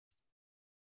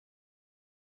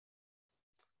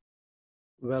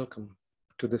Welcome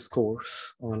to this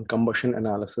course on combustion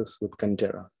analysis with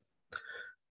Cantera.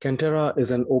 Cantera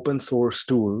is an open source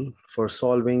tool for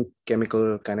solving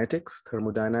chemical kinetics,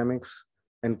 thermodynamics,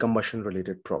 and combustion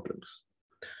related problems.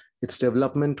 Its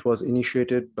development was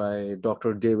initiated by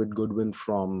Dr. David Goodwin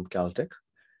from Caltech,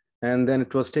 and then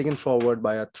it was taken forward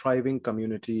by a thriving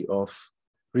community of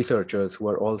researchers who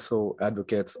are also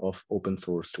advocates of open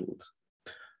source tools.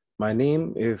 My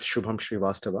name is Shubham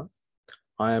Srivastava.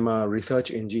 I am a research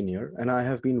engineer, and I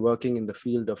have been working in the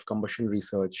field of combustion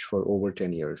research for over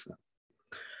 10 years now.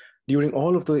 During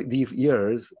all of these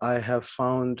years, I have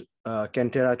found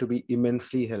Cantera to be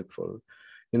immensely helpful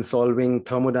in solving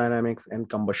thermodynamics and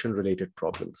combustion-related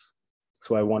problems.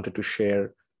 So I wanted to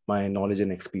share my knowledge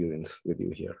and experience with you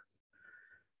here.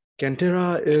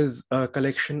 Cantera is a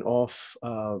collection of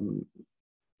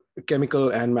chemical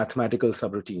and mathematical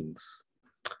subroutines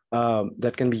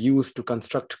that can be used to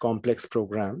construct complex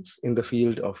programs in the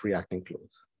field of reacting flows.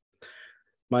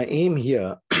 My aim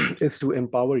here is to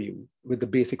empower you with the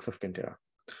basics of Cantera,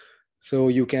 so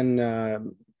you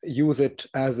can use it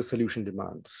as the solution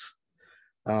demands.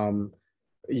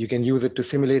 You can use it to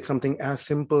simulate something as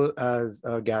simple as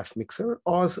a gas mixer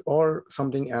or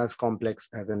something as complex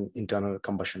as an internal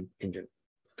combustion engine.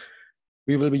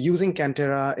 We will be using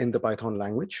Cantera in the Python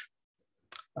language,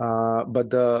 but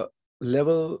the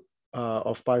level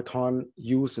of Python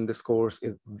used in this course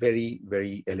is very,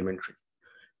 very elementary.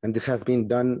 And this has been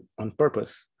done on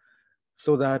purpose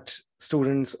so that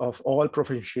students of all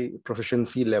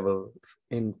proficiency levels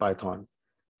in Python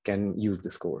can use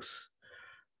this course.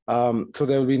 So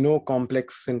there will be no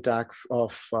complex syntax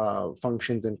of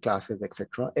functions and classes,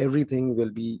 etc. Everything will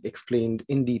be explained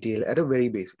in detail at a very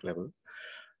basic level.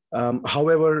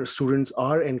 However, students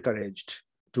are encouraged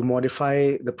to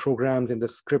modify the programs and the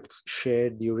scripts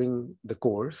shared during the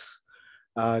course,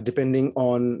 depending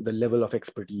on the level of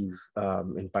expertise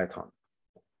in Python.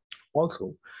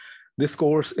 Also, this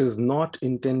course is not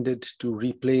intended to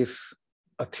replace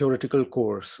a theoretical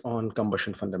course on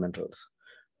combustion fundamentals.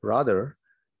 Rather,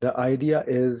 the idea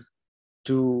is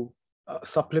to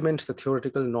supplement the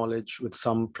theoretical knowledge with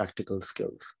some practical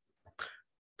skills.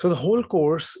 So the whole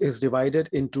course is divided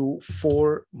into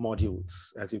 4 modules,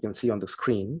 as you can see on the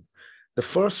screen. The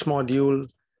first module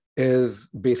is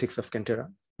basics of Cantera,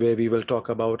 where we will talk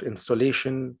about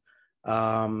installation,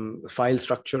 file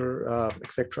structure,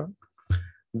 etc.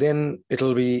 Then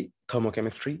it'll be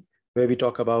thermochemistry, where we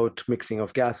talk about mixing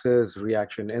of gases,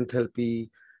 reaction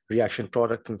enthalpy, reaction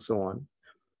product, and so on.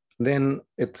 Then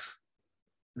it's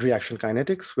reaction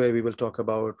kinetics, where we will talk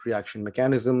about reaction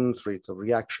mechanisms, rates of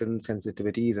reaction,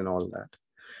 sensitivities, and all that.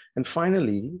 And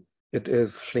finally, it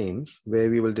is flames, where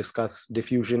we will discuss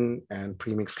diffusion and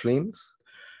premixed flames,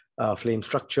 flame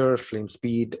structure, flame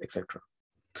speed, etc.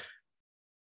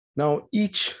 Now,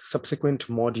 each subsequent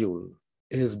module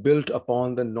is built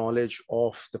upon the knowledge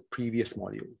of the previous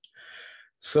module.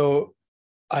 So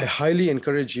I highly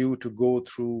encourage you to go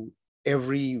through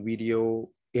every video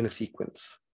in a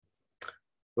sequence.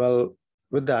 Well,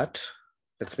 with that,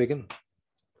 let's begin.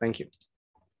 Thank you.